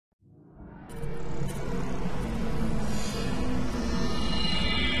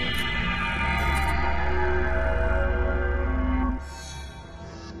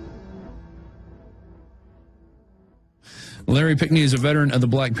Larry Pinkney is a veteran of the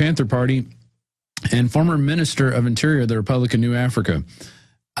Black Panther Party and former Minister of Interior of the Republic of New Africa.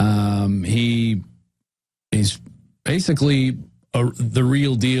 He's basically the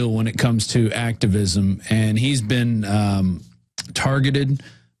real deal when it comes to activism, and he's been targeted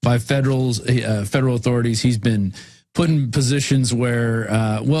by federal authorities. He's been put in positions where,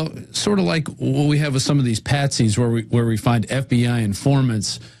 well, sort of like what we have with some of these patsies, where we find FBI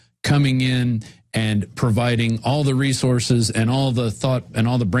informants coming in and providing all the resources and all the thought and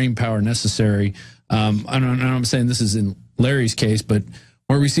all the brain power necessary. I'm saying this is in Larry's case, but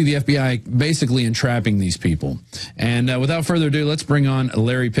where we see the FBI basically entrapping these people. And without further ado, let's bring on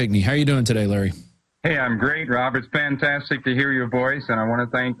Larry Pinkney. How are you doing today, Larry? Hey, I'm great, Rob. It's fantastic to hear your voice, and I want to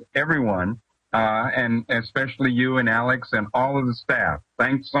thank everyone, and especially you and Alex and all of the staff.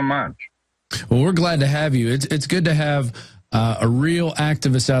 Thanks so much. Well, we're glad to have you. It's good to have a real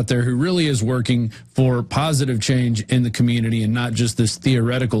activist out there who really is working for positive change in the community and not just this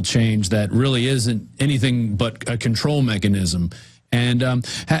theoretical change that really isn't anything but a control mechanism. And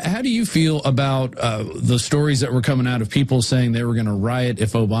how do you feel about the stories that were coming out of people saying they were going to riot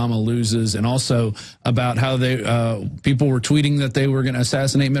if Obama loses, and also about how people were tweeting that they were going to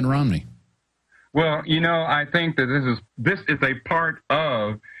assassinate Mitt Romney? Well, you know, I think that this is a part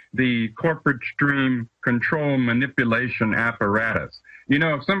of the corporate stream control manipulation apparatus. You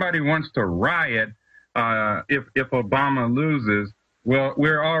know, if somebody wants to riot if Obama loses, well,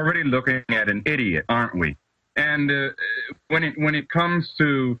 we're already looking at an idiot, aren't we? And when it comes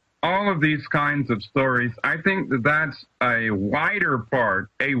to all of these kinds of stories, I think that that's a wider part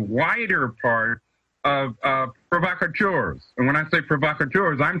of provocateurs. And when I say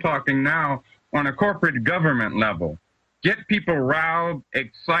provocateurs, I'm talking now on a corporate government level. Get people riled,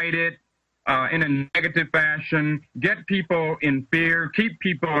 excited, in a negative fashion, get people in fear, keep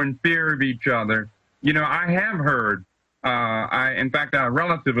people in fear of each other. You know, I have heard, in fact, a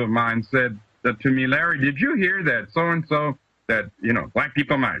relative of mine said that to me, Larry, did you hear that so-and-so, that, you know, black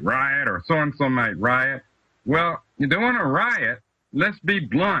people might riot or so-and-so might riot? Well, you don't want to riot. Let's be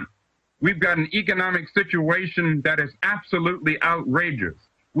blunt. We've got an economic situation that is absolutely outrageous.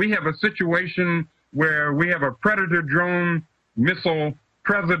 We have a situation where we have a predator drone missile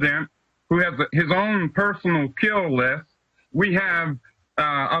president who has his own personal kill list. We have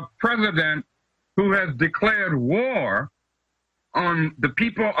a president who has declared war on the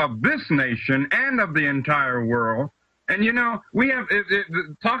people of this nation and of the entire world. And, you know, we have,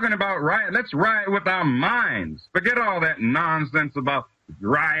 talking about riot, let's riot with our minds. Forget all that nonsense about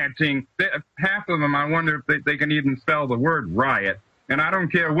rioting. Half of them, I wonder if they can even spell the word riot. And I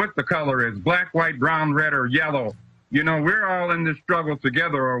don't care what the color is, black, white, brown, red, or yellow. You know, we're all in this struggle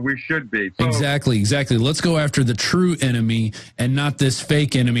together, or we should be. So, exactly. Let's go after the true enemy and not this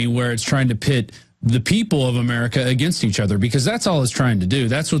fake enemy where it's trying to pit the people of America against each other, because that's all it's trying to do.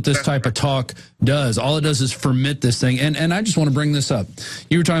 That's what this type of talk does. All it does is ferment this thing. And I just want to bring this up.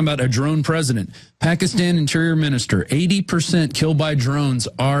 You were talking about a drone president. Pakistan Interior Minister, 80% killed by drones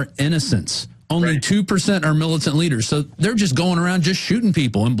are innocents. Only 2% are militant leaders. So they're just going around just shooting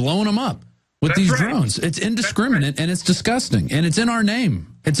people and blowing them up with these drones. It's indiscriminate and it's disgusting. And it's in our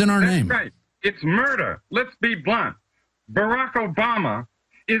name. It's in our name. Right. It's murder. Let's be blunt. Barack Obama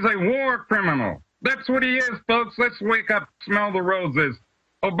is a war criminal. That's what he is, folks. Let's wake up, smell the roses.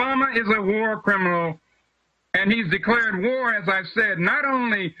 Obama is a war criminal, and he's declared war, as I said, not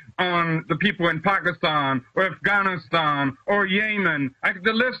only on the people in Pakistan or Afghanistan or Yemen.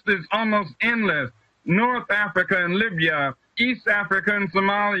 The list is almost endless. North Africa and Libya, East Africa and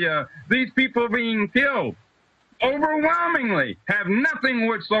Somalia. These people being killed overwhelmingly have nothing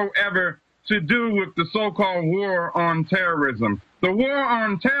whatsoever to do with the so-called war on terrorism. The war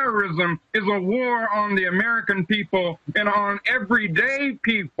on terrorism is a war on the American people and on everyday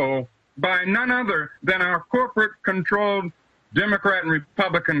people by none other than our corporate-controlled Democrat and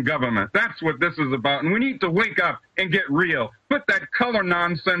Republican government. That's what this is about. And we need to wake up and get real. Put that color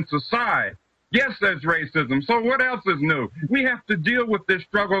nonsense aside. Yes, there's racism. So what else is new? We have to deal with this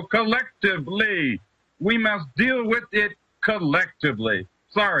struggle collectively. We must deal with it collectively.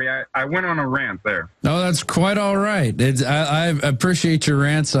 Sorry, I went on a rant there. No, that's quite all right. I appreciate your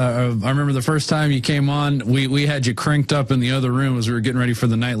rants. I remember the first time you came on, we had you cranked up in the other room as we were getting ready for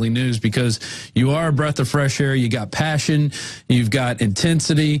the nightly news, because you are a breath of fresh air. You got passion, you've got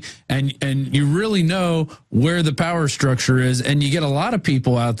intensity, and you really know where the power structure is. And you get a lot of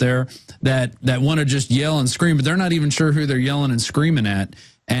people out there that want to just yell and scream, but they're not even sure who they're yelling and screaming at.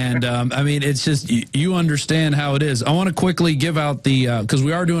 And I mean, it's just, you understand how it is. I want to quickly give out the, because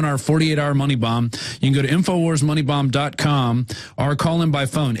we are doing our 48-hour money bomb. You can go to InfoWarsMoneyBomb.com or call in by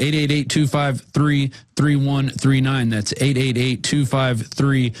phone, 888-253-3139. That's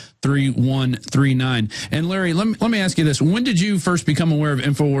 888-253-3139. And Larry, let me ask you this. When did you first become aware of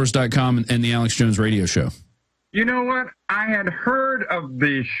InfoWars.com and the Alex Jones radio show? You know what? I had heard of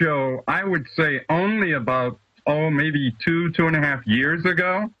the show, I would say only about, maybe 2.5 years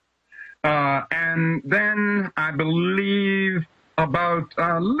ago. And then I believe about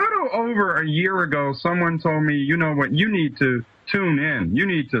a little over a year ago, someone told me, you know what, you need to tune in. You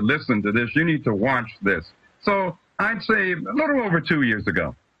need to listen to this. You need to watch this. So I'd say a little over 2 years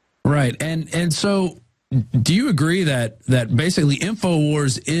ago. Right. And so do you agree that basically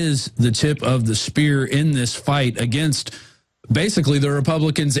InfoWars is the tip of the spear in this fight against basically the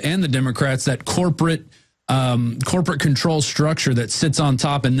Republicans and the Democrats, that corporate control structure that sits on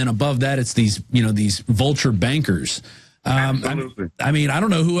top, and then above that it's these vulture bankers? Absolutely. I mean, I don't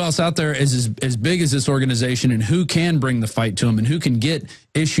know who else out there is as big as this organization, and who can bring the fight to them, and who can get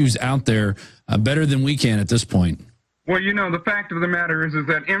issues out there better than we can at this point. Well, the fact of the matter is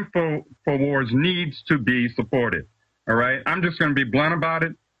that InfoWars needs to be supported. All right, I'm just going to be blunt about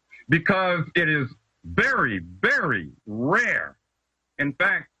it, because it is very, very rare. In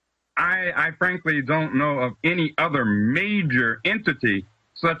fact, I frankly don't know of any other major entity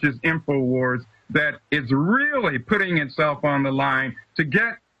such as InfoWars that is really putting itself on the line to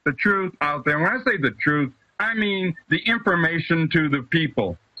get the truth out there. When I say the truth, I mean the information to the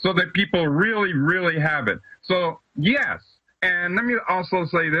people, so that people really, really have it. So, yes, and let me also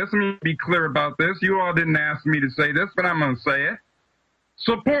say this. Let me be clear about this. You all didn't ask me to say this, but I'm going to say it.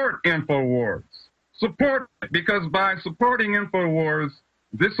 Support InfoWars. Support it, because by supporting InfoWars,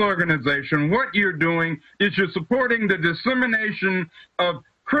 this organization, what you're doing is you're supporting the dissemination of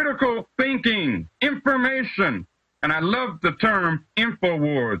critical thinking, information. And I love the term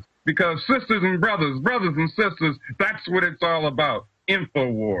InfoWars, because sisters and brothers and sisters, that's what it's all about,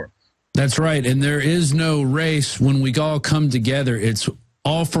 InfoWars. That's right. And there is no race when we all come together. It's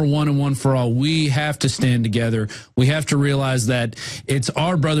all for one and one for all. We have to stand together. We have to realize that it's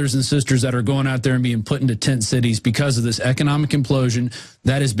our brothers and sisters that are going out there and being put into tent cities because of this economic implosion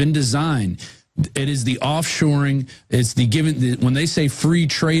that has been designed. It is the offshoring. It's when they say free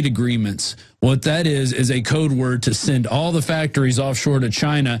trade agreements, what that is a code word to send all the factories offshore to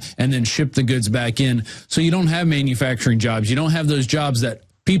China and then ship the goods back in. So you don't have manufacturing jobs. You don't have those jobs that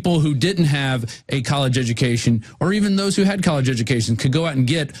people who didn't have a college education, or even those who had college education, could go out and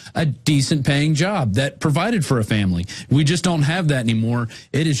get a decent paying job that provided for a family. We just don't have that anymore.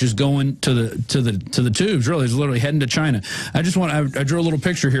 It is just going to the tubes. Really, it's literally heading to China. I drew a little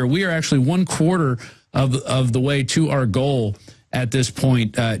picture here. We are actually 1/4 of the way to our goal at this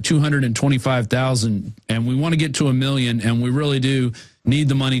point, 225,000, and we want to get to 1 million, and we really do need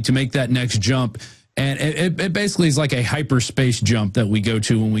the money to make that next jump. And it basically is like a hyperspace jump that we go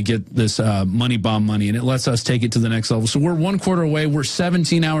to when we get this money bomb money, and it lets us take it to the next level. So we're 1/4 away. We're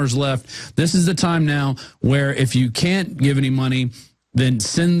 17 hours left. This is the time now where if you can't give any money, then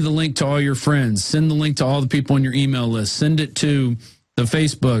send the link to all your friends. Send the link to all the people on your email list. Send it to the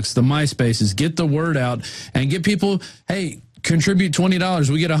Facebooks, the MySpaces. Get the word out and get people, hey, contribute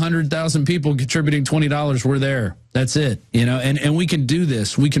 $20. We get 100,000 people contributing $20. We're there. That's it. And we can do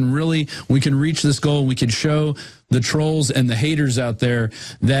this. We can reach this goal. We can show the trolls and the haters out there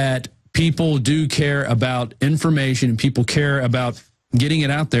that people do care about information, and people care about getting it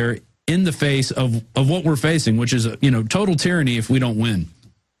out there in the face of what we're facing, which is, total tyranny if we don't win.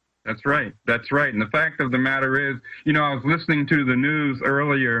 That's right. That's right. And the fact of the matter is, I was listening to the news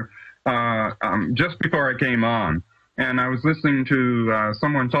earlier, just before I came on. And I was listening to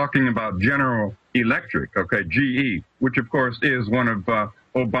someone talking about General Electric, GE, which, of course, is one of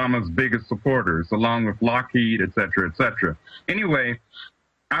Obama's biggest supporters, along with Lockheed, et cetera, et cetera. Anyway,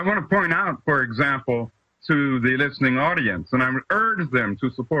 I want to point out, for example, to the listening audience, and I would urge them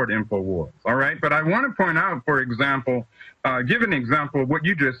to support InfoWars, all right? But I want to point out, for example, give an example of what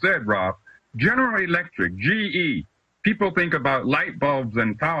you just said, Rob. General Electric, GE, people think about light bulbs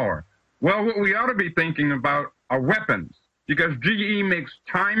and power. Well, what we ought to be thinking about are weapons, because GE makes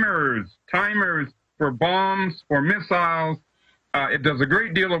timers for bombs, for missiles. It does a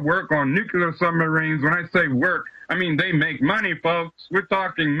great deal of work on nuclear submarines. When I say work, I mean they make money, folks. We're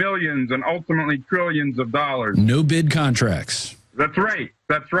talking millions and ultimately trillions of dollars. No bid contracts. That's right.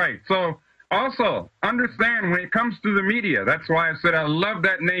 That's right. So also understand, when it comes to the media, that's why I said I love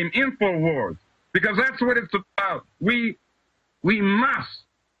that name, InfoWars, because that's what it's about. We must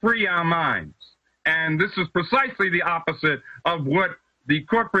free our minds. And this is precisely the opposite of what the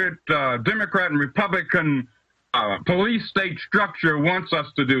corporate Democrat and Republican police state structure wants us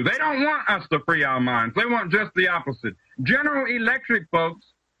to do. They don't want us to free our minds. They want just the opposite. General Electric, folks,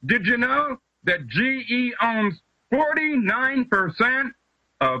 did you know that GE owns 49%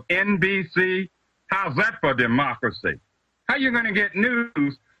 of NBC? How's that for democracy? How are you going to get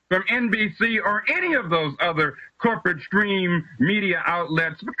news from NBC or any of those other corporate stream media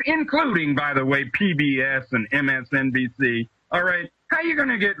outlets, including, by the way, PBS and MSNBC? All right, how are you going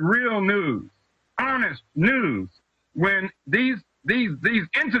to get real news, honest news, when these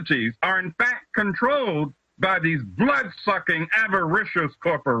entities are in fact controlled by these blood-sucking, avaricious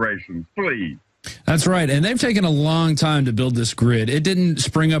corporations? Please. That's right. And they've taken a long time to build this grid. It didn't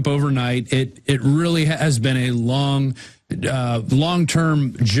spring up overnight. It really has been a long-term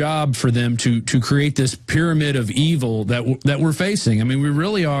job for them to create this pyramid of evil that we're facing. I mean, we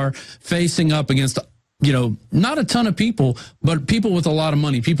really are facing up against, you know, not a ton of people, but people with a lot of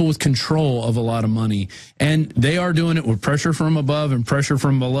money, people with control of a lot of money. And they are doing it with pressure from above and pressure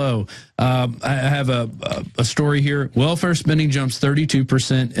from below. I have a story here. Welfare spending jumps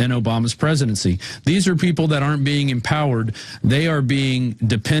 32% in Obama's presidency. These are people that aren't being empowered. They are being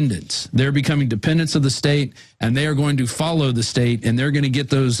dependents. They're becoming dependents of the state, and they are going to follow the state, and they're going to get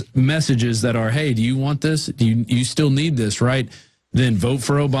those messages that are, hey, do you want this? Do you still need this, right? Then vote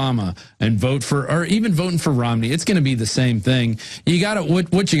for Obama and vote for, or even voting for Romney. It's going to be the same thing. You got to,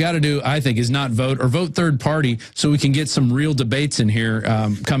 what you got to do, I think, is not vote or vote third party so we can get some real debates in here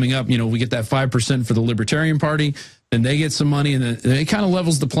coming up. You know, we get that 5% for the Libertarian Party, then they get some money, and then it kind of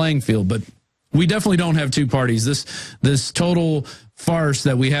levels the playing field. But we definitely don't have two parties. This total farce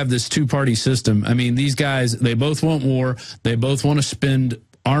that we have, this two-party system. I mean, these guys, they both want war. They both want to spend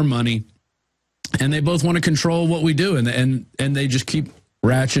our money. And they both want to control what we do, and they just keep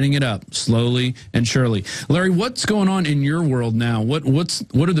ratcheting it up slowly and surely. Larry, what's going on in your world now? What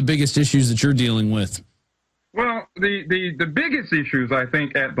are the biggest issues that you're dealing with? Well, the biggest issues, I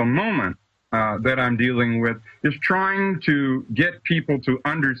think, at the moment that I'm dealing with is trying to get people to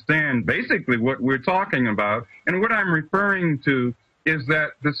understand basically what we're talking about. And what I'm referring to is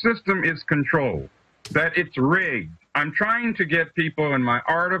that the system is controlled, that it's rigged. I'm trying to get people in my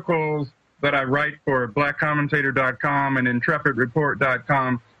articles that I write for blackcommentator.com and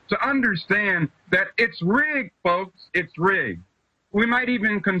intrepidreport.com to understand that it's rigged, folks. It's rigged. We might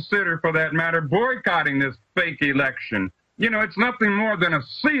even consider, for that matter, boycotting this fake election. You know, it's nothing more than a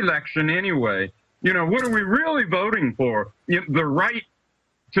C-election anyway. You know, what are we really voting for? The right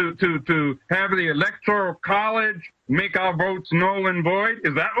to have the Electoral College make our votes null and void?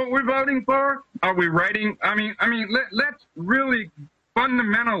 Is that what we're voting for? Are we writing? I mean, let's really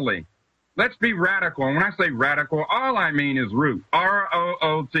fundamentally, let's be radical. And when I say radical, all I mean is root,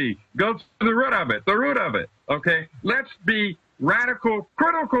 R-O-O-T. Go to the root of it, okay? Let's be radical,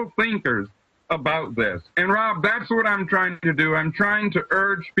 critical thinkers about this. And, Rob, that's what I'm trying to do. I'm trying to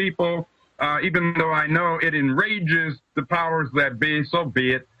urge people, even though I know it enrages the powers that be, so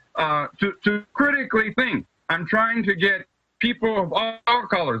be it, to critically think. I'm trying to get people of all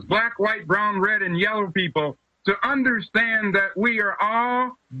colors, black, white, brown, red, and yellow people, to understand that we are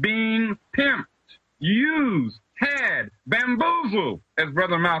all being pimped, used, had, bamboozled, as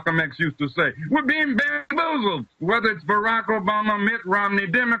Brother Malcolm X used to say. We're being bamboozled, whether it's Barack Obama, Mitt Romney,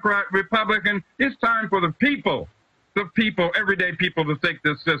 Democrat, Republican. It's time for the people, everyday people, to take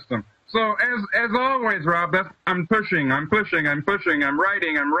this system. So as always, Rob, I'm pushing, I'm writing,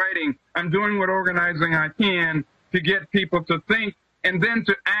 I'm doing what organizing I can to get people to think and then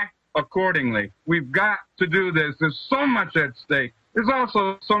to act accordingly. We've got to do this. There's so much at stake. There's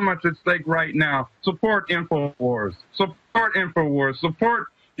also so much at stake right now. Support InfoWars. Support InfoWars. Support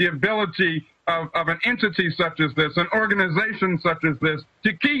the ability of an entity such as this, an organization such as this,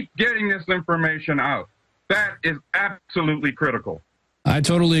 to keep getting this information out. That is absolutely critical. I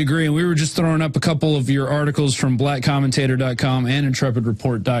totally agree. And we were just throwing up a couple of your articles from blackcommentator.com and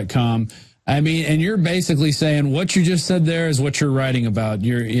intrepidreport.com. I mean, and you're basically saying what you just said there is what you're writing about.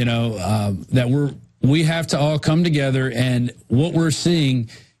 That we have to all come together, and what we're seeing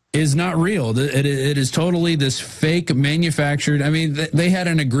is not real. It is totally this fake manufactured. I mean, they had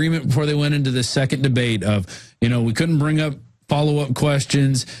an agreement before they went into the second debate of, we couldn't bring up follow-up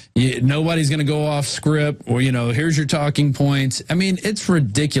questions. Nobody's going to go off script, or, here's your talking points. I mean, it's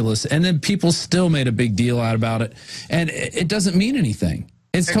ridiculous. And then people still made a big deal out about it, and it doesn't mean anything.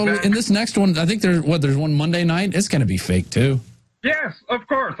 It's totally, and this next one, I think there's one Monday night. It's going to be fake too. Yes, of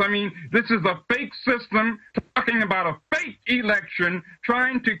course. I mean, this is a fake system talking about a fake election,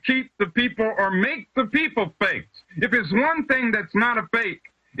 trying to keep the people or make the people fakes. If it's one thing that's not a fake,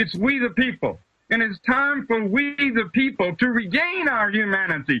 it's we the people. And it's time for we, the people, to regain our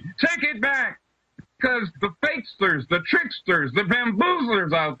humanity. Take it back. Because the fakesters, the tricksters, the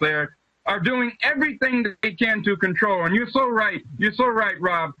bamboozlers out there are doing everything that they can to control. And you're so right. You're so right,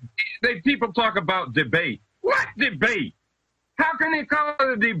 Rob. People talk about debate. What debate? How can they call it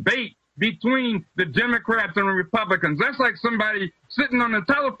a debate between the Democrats and the Republicans? That's like somebody sitting on the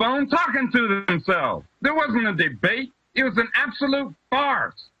telephone talking to themselves. There wasn't a debate. It was an absolute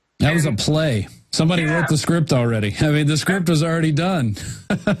farce. That was a play. Somebody wrote the script already. I mean, the script was already done.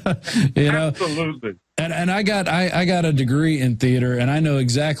 You know? Absolutely. And I got a degree in theater, and I know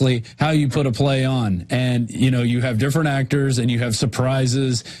exactly how you put a play on. And, you know, you have different actors, and you have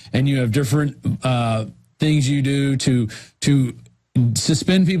surprises, and you have different things you do to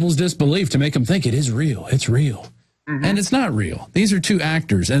suspend people's disbelief, to make them think it is real. It's real. Mm-hmm. And it's not real. These are two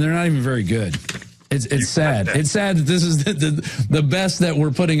actors, and they're not even very good. It's sad. It's sad that this is the best that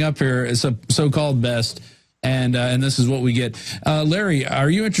we're putting up here, is a so-called best, and this is what we get. Larry, are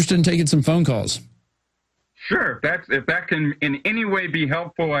you interested in taking some phone calls? Sure. If that can in any way be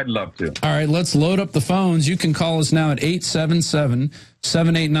helpful, I'd love to. All right, let's load up the phones. You can call us now at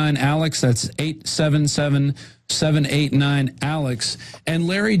 877-789-ALEX. That's 877-789-ALEX. And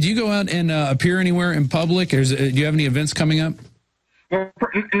Larry, do you go out and appear anywhere in public? Do you have any events coming up? Well,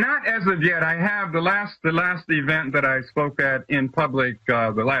 not as of yet. I have the last event that I spoke at in public,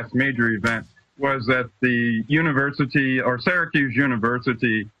 the last major event, was at the university, or Syracuse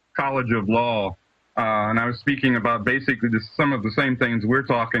University College of Law, and I was speaking about basically some of the same things we're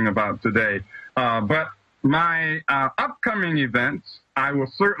talking about today. But my upcoming events, I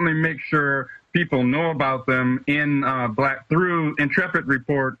will certainly make sure people know about them through Intrepid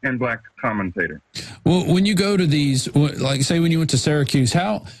Report and Black Commentator. Well, when you go to these, like say when you went to Syracuse,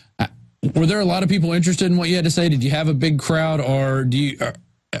 were there a lot of people interested in what you had to say? Did you have a big crowd, or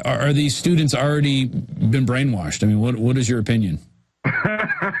are these students already been brainwashed? I mean, what is your opinion?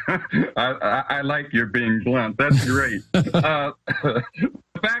 I like your being blunt. That's great. The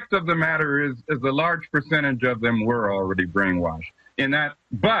fact of the matter is a large percentage of them were already brainwashed.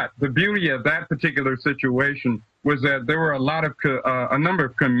 But the beauty of that particular situation was that there were a number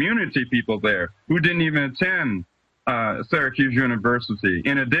of community people there who didn't even attend Syracuse University,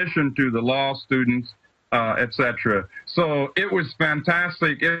 in addition to the law students, etc. So it was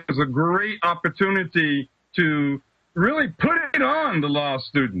fantastic. It was a great opportunity to really put it on the law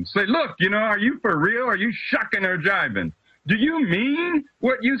students. Say, look, are you for real? Are you shucking or jiving? Do you mean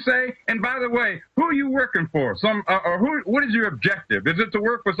what you say? And by the way, who are you working for? What is your objective? Is it to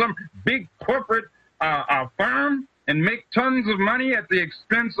work for some big corporate firm and make tons of money at the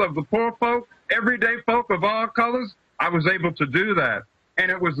expense of the poor folk, everyday folk of all colors? I was able to do that. And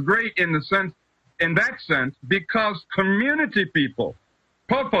it was great in that sense, because community people,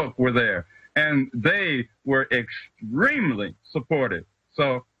 poor folk, were there, and they were extremely supportive.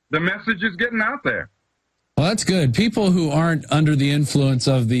 So the message is getting out there. Well, that's good. People who aren't under the influence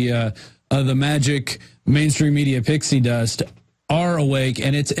of the magic mainstream media pixie dust are awake,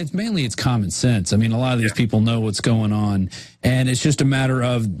 and it's mainly common sense. I mean, a lot of these people know what's going on, and it's just a matter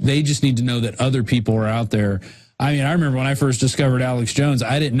of they just need to know that other people are out there. I mean, I remember when I first discovered Alex Jones,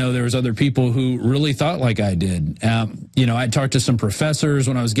 I didn't know there was other people who really thought like I did. I'd talked to some professors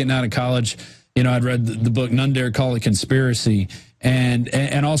when I was getting out of college. I'd read the book None Dare Call It Conspiracy,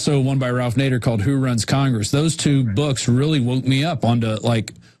 and also one by Ralph Nader called Who Runs Congress. Those two books really woke me up onto,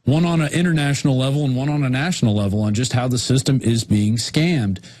 like, one on an international level and one on a national level, on just how the system is being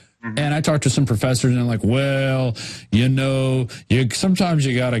scammed. Mm-hmm. And I talked to some professors, and they're like, well, sometimes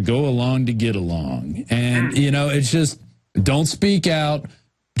you got to go along to get along. And, it's just, don't speak out.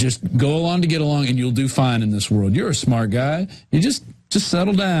 Just go along to get along, and you'll do fine in this world. You're a smart guy. You just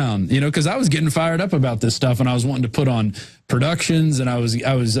settle down, because I was getting fired up about this stuff, and I was wanting to put on productions, and I was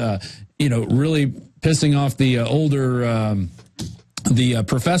really pissing off the older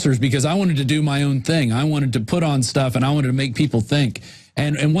professors, because I wanted to do my own thing. I wanted to put on stuff, and I wanted to make people think.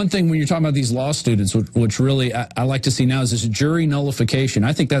 And one thing when you're talking about these law students, which really I like to see now, is this jury nullification.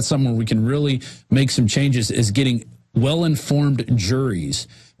 I think that's something where we can really make some changes, is getting well-informed juries,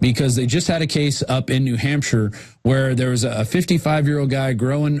 because they just had a case up in New Hampshire where there was a 55-year-old guy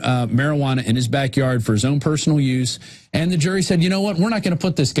growing marijuana in his backyard for his own personal use. And the jury said, you know what, we're not going to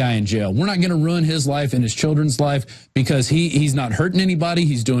put this guy in jail. We're not going to ruin his life and his children's life, because he's not hurting anybody.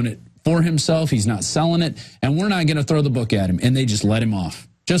 He's doing it for himself. He's not selling it. And we're not going to throw the book at him. And they just let him off,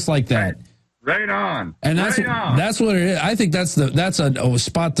 just like that. Right on. And that's what it is. I think that's a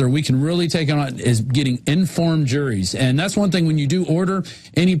spot there we can really take on, is getting informed juries. And that's one thing, when you do order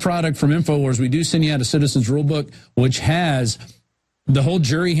any product from InfoWars, we do send you out a citizens rule book, which has the whole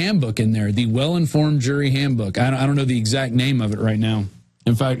jury handbook in there, the well-informed jury handbook. I don't know the exact name of it right now.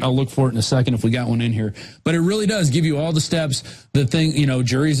 In fact, I'll look for it in a second if we got one in here. But it really does give you all the steps. The thing, you know,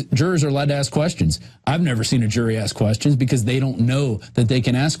 jurors are allowed to ask questions. I've never seen a jury ask questions because they don't know that they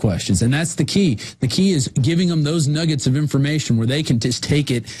can ask questions. And that's the key. The key is giving them those nuggets of information where they can just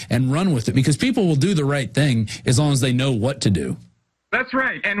take it and run with it, because people will do the right thing as long as they know what to do. That's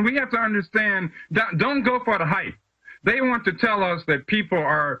right. And we have to understand, don't go for the hype. They want to tell us that people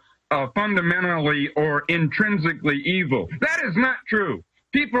are fundamentally or intrinsically evil. That is not true.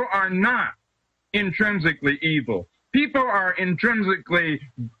 People are not intrinsically evil. People are intrinsically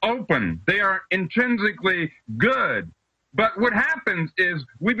open. They are intrinsically good. But what happens is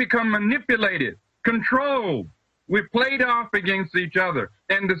we become manipulated, controlled. We're played off against each other.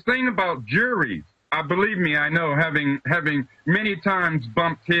 And the thing about juries, believe me, I know, having many times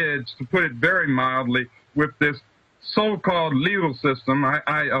bumped heads, to put it very mildly, with this so-called legal system,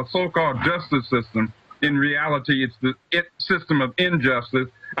 a so-called justice system. In reality, it's the system of injustice.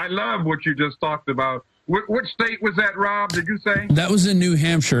 I love what you just talked about. Which state was that, Rob, did you say? That was in New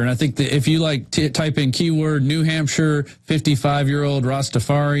Hampshire. And I think that if you type in keyword New Hampshire, 55-year-old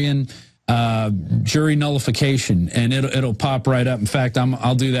Rastafarian, jury nullification, and it'll pop right up. In fact,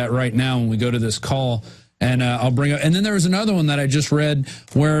 I'll do that right now when we go to this call, and I'll bring up. And then there was another one that I just read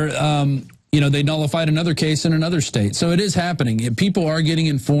where you know, they nullified another case in another state. So it is happening. People are getting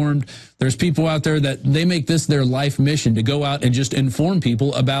informed. There's people out there that they make this their life mission to go out and just inform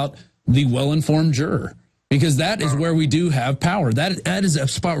people about the well-informed juror, because that is where we do have power. That is a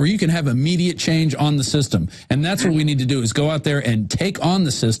spot where you can have immediate change on the system. And that's what we need to do, is go out there and take on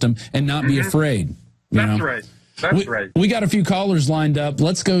the system and not be afraid. That's right. That's right. We got a few callers lined up.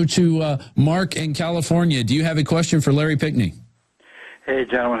 Let's go to Mark in California. Do you have a question for Larry Pinkney? Hey,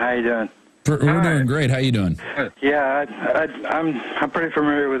 gentlemen. How you doing? We're doing great. How you doing? Yeah, I'm pretty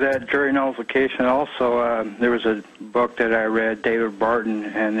familiar with that jury nullification. Also, there was a book that I read, David Barton,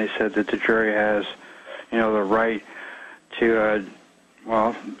 and they said that the jury has, you know, the right to,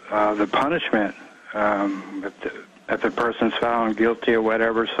 the punishment if the person's found guilty or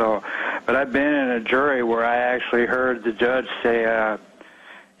whatever. So, but I've been in a jury where I actually heard the judge say,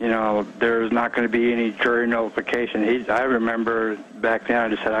 you know, there's not going to be any jury nullification. I remember back then I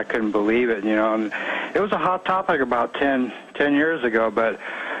just said I couldn't believe it, you know. And it was a hot topic about 10 years ago, but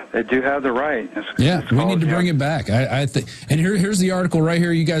they do have the right. We need to bring it back. I think. And here's the article right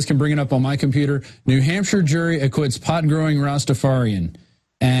here. You guys can bring it up on my computer. New Hampshire jury acquits pot-growing Rastafarian.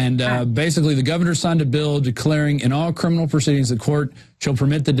 And basically, the governor signed a bill declaring in all criminal proceedings the court shall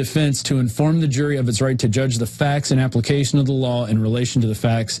permit the defense to inform the jury of its right to judge the facts and application of the law in relation to the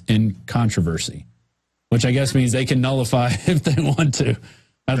facts in controversy, which I guess means they can nullify if they want to.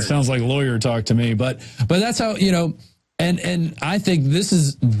 That sounds like lawyer talk to me, but that's how, you know. And I think this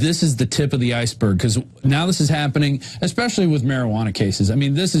is the tip of the iceberg, because now this is happening, especially with marijuana cases. I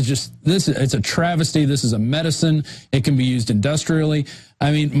mean, it's a travesty. This is a medicine. It can be used industrially.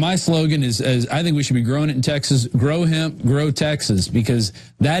 I mean, my slogan is I think we should be growing it in Texas. Grow hemp, grow Texas, because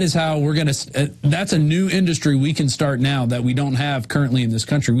that is how we're going to. That's a new industry we can start now that we don't have currently in this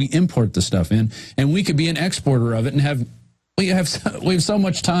country. We import the stuff in, and we could be an exporter of it and have. We have so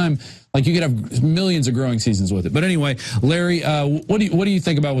much time. Like, you could have millions of growing seasons with it. But anyway, Larry, what do you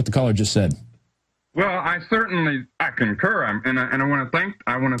think about what the caller just said? Well, I concur, and I want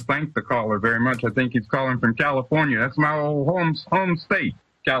to thank the caller very much. I think he's calling from California. That's my old home state,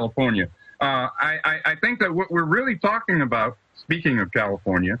 California. I think that what we're really talking about, speaking of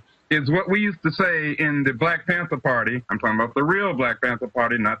California, is what we used to say in the Black Panther Party. I'm talking about the real Black Panther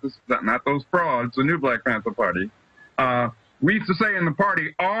Party, not those frauds. The new Black Panther Party. We used to say in the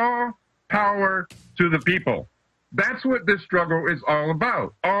party, all power to the people. That's what this struggle is all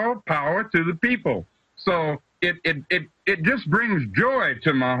about. All power to the people. So it just brings joy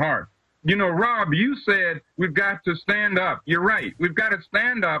to my heart. You know, Rob, you said we've got to stand up. You're right. We've got to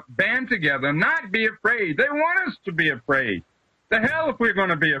stand up, band together, not be afraid. They want us to be afraid. The hell if we're going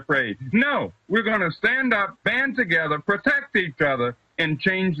to be afraid. No, we're going to stand up, band together, protect each other, and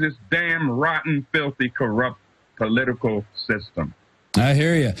change this damn rotten, filthy, corrupt political system. I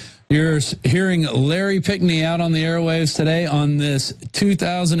hear you. You're hearing Larry Pinkney out on the airwaves today on this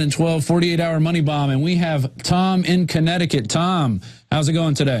 2012 48-hour money bomb, and we have Tom in Connecticut. Tom, how's it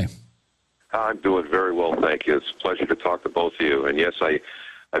going today? I'm doing very well, thank you. It's a pleasure to talk to both of you. And yes,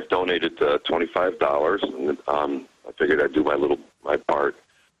 I've donated $25, and I figured I'd do my part.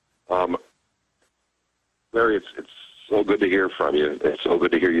 Larry, it's so good to hear from you. It's so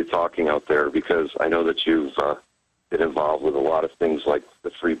good to hear you talking out there, because I know that you've been involved with a lot of things like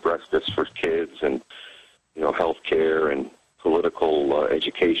the free breakfast for kids and, you know, health care and political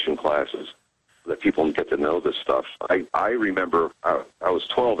education classes so that people get to know this stuff. I remember I was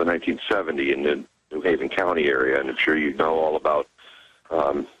 12 in 1970 in the New Haven County area, and I'm sure you know all about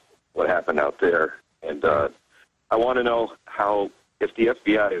what happened out there. And I want to know if the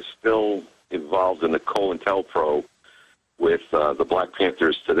FBI is still involved in the COINTELPRO with the Black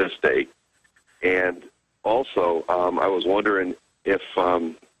Panthers to this day. And also, I was wondering if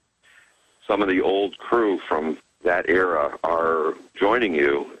some of the old crew from that era are joining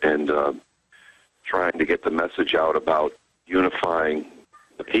you and trying to get the message out about unifying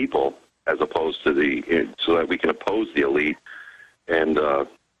the people as opposed to so that we can oppose the elite and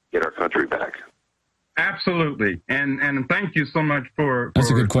get our country back. Absolutely. And thank you so much for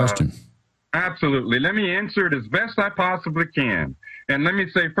That's a good question. Absolutely. Let me answer it as best I possibly can. And let me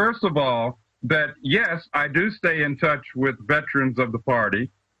say, first of all, that yes, I do stay in touch with veterans of the party.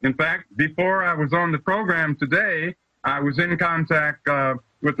 In fact, before I was on the program today, I was in contact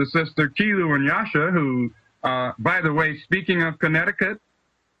with the sister Kilu and Yasha, who, by the way, speaking of Connecticut,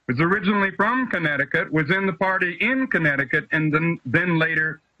 was originally from Connecticut, was in the party in Connecticut, and then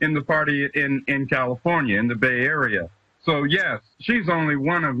later in the party in California, in the Bay Area. So, yes, she's only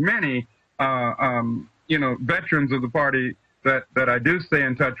one of many, veterans of the party that I do stay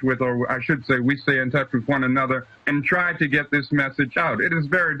in touch with, or I should say we stay in touch with one another and try to get this message out. It is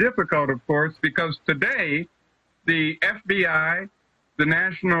very difficult, of course, because today the FBI, the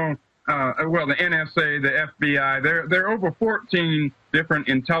National, the NSA, the FBI, there are over 14 different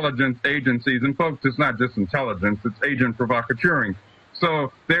intelligence agencies. And folks, it's not just intelligence, it's agent provocateuring.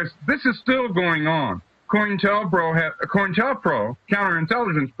 So this is still going on. COINTELPRO,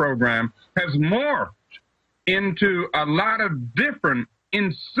 counterintelligence program, has morphed into a lot of different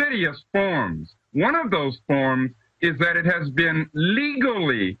insidious forms. One of those forms is that it has been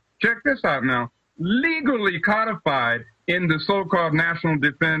legally, check this out now, legally codified in the so-called National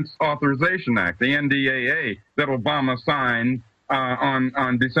Defense Authorization Act, the NDAA, that Obama signed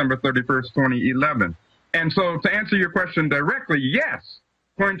on December 31st, 2011. And so to answer your question directly, yes,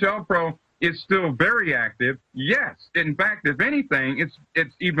 COINTELPRO is still very active. Yes, in fact, if anything,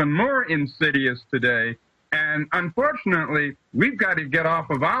 it's even more insidious today. And unfortunately, we've got to get off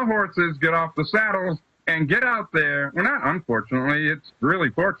of our horses, get off the saddles, and get out there. Well, not unfortunately, it's really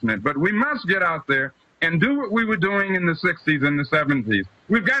fortunate, but we must get out there and do what we were doing in the 60s and the 70s.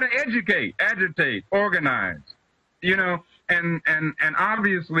 We've got to educate, agitate, organize, and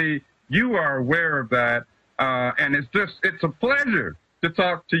obviously you are aware of that. And it's a pleasure to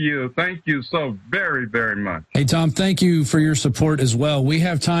talk to you. Thank you so very, very much. Hey, Tom, thank you for your support as well. We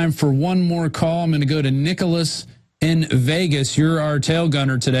have time for one more call. I'm going to go to Nicholas in Vegas. You're our tail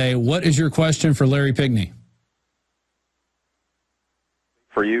gunner today. What is your question for Larry Pinkney?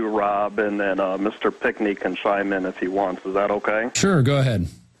 For you, Rob, and then Mr. Pinkney can chime in if he wants. Is that okay? Sure, go ahead.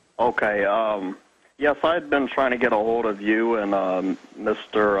 Okay. Yes, I've been trying to get a hold of you and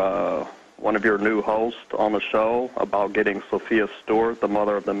Mr. One of your new hosts on the show about getting Sophia Stewart, the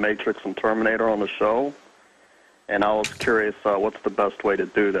mother of the Matrix and Terminator, on the show. And I was curious, what's the best way to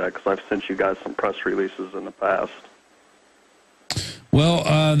do that? Because I've sent you guys some press releases in the past. Well,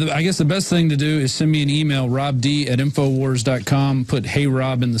 I guess the best thing to do is send me an email, robd@infowars.com. Put "Hey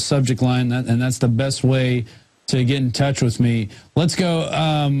Rob" in the subject line, and that's the best way to get in touch with me. Let's go.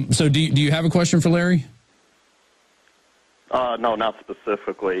 So do you have a question for Larry? No, not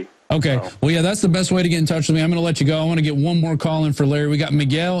specifically. Okay. No. Well, yeah, that's the best way to get in touch with me. I'm going to let you go. I want to get one more call in for Larry. We got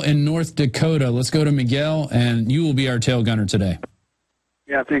Miguel in North Dakota. Let's go to Miguel, and you will be our tail gunner today.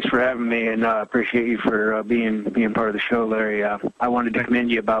 Yeah, thanks for having me, and I appreciate you for being part of the show, Larry. I wanted to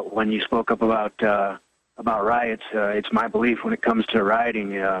commend you about when you spoke up about riots. It's my belief when it comes to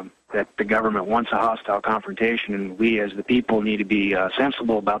rioting that the government wants a hostile confrontation, and we as the people need to be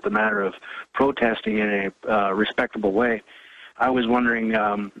sensible about the matter of protesting in a respectable way. I was wondering,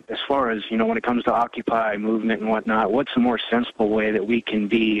 as far as, when it comes to Occupy movement and whatnot, what's a more sensible way that we can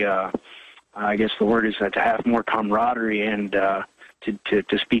be, I guess the word is to have more camaraderie and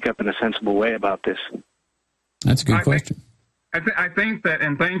to speak up in a sensible way about this? That's a good question. I think that,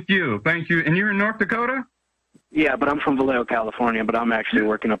 and thank you. And you're in North Dakota? Yeah, but I'm from Vallejo, California, but I'm actually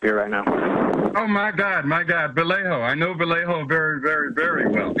working up here right now. Oh, my God, Vallejo. I know Vallejo very, very, very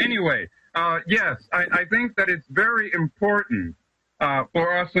well. Anyway, yes, I think that it's very important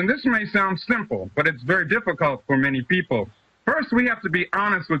for us, and this may sound simple, but it's very difficult for many people. First, we have to be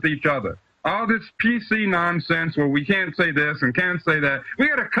honest with each other. All this PC nonsense where we can't say this and can't say that, we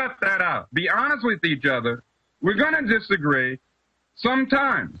got to cut that out. Be honest with each other. We're going to disagree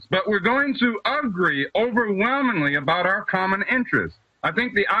sometimes, but we're going to agree overwhelmingly about our common interests. I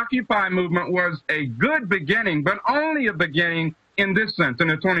think the Occupy movement was a good beginning, but only a beginning in this sense, in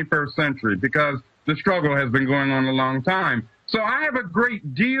the 21st century, because the struggle has been going on a long time. So I have a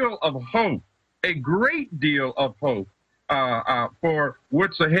great deal of hope, for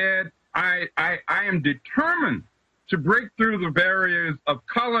what's ahead. I am determined to break through the barriers of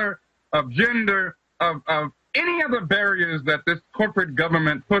color, of gender, of any other barriers that this corporate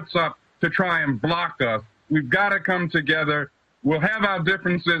government puts up to try and block us. We've got to come together. We'll have our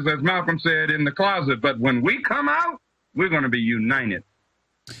differences, as Malcolm said, in the closet, but when we come out, we're going to be united.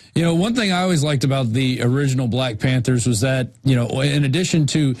 You know, one thing I always liked about the original Black Panthers was that, you know, in addition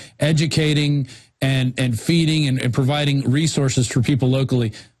to educating and feeding and providing resources for people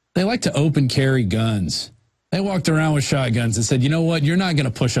locally, they like to open carry guns. They walked around with shotguns and said, you know what, you're not going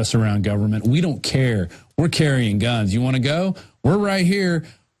to push us around, government. We don't care. We're carrying guns. You want to go? We're right here.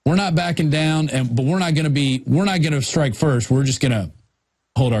 We're not backing down, but we're not going to strike first. We're just going to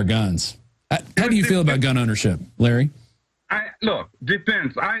hold our guns. How do you feel about gun ownership, Larry? Look,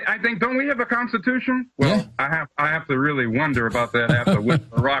 defense. I think, don't we have a constitution? Well, yeah. I have to really wonder about that after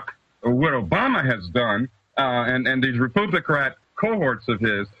what Obama has done, and these Republican cohorts of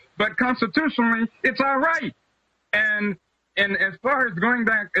his. But constitutionally, it's all right. And as far as going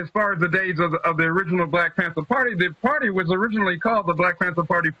back, as far as the days of the original Black Panther Party, the party was originally called the Black Panther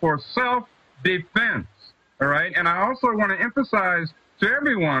Party for self-defense. All right. And I also want to emphasize to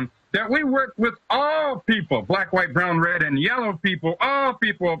everyone that we work with all people, black, white, brown, red, and yellow people, all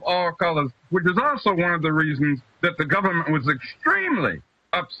people of all colors, which is also one of the reasons that the government was extremely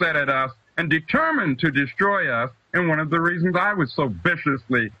upset at us and determined to destroy us, and one of the reasons I was so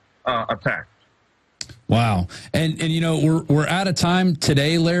viciously attacked. Wow. And you know, we're out of time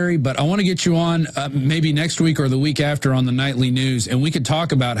today, Larry, but I want to get you on maybe next week or the week after on the nightly news, and we could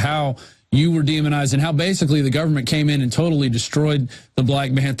talk about how you were demonized and how basically the government came in and totally destroyed the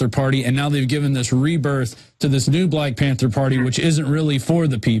Black Panther Party, and now they've given this rebirth to this new Black Panther Party, which isn't really for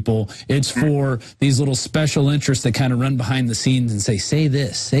the people. It's for these little special interests that kind of run behind the scenes and say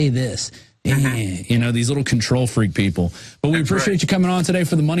this, say this. You know, these little control freak people. But we appreciate you coming on today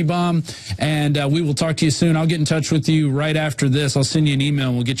for the Money Bomb, and we will talk to you soon. I'll get in touch with you right after this. I'll send you an email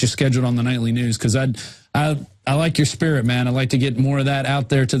and we'll get you scheduled on the nightly news, because I like your spirit, man. I like to get more of that out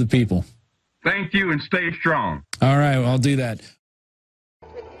there to the people. Thank you, and stay strong. All right, well, I'll do that.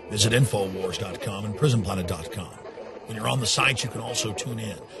 Visit Infowars.com and PrisonPlanet.com. When you're on the sites, you can also tune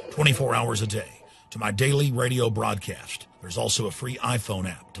in 24 hours a day to my daily radio broadcast. There's also a free iPhone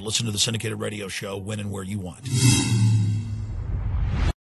app to listen to the syndicated radio show when and where you want.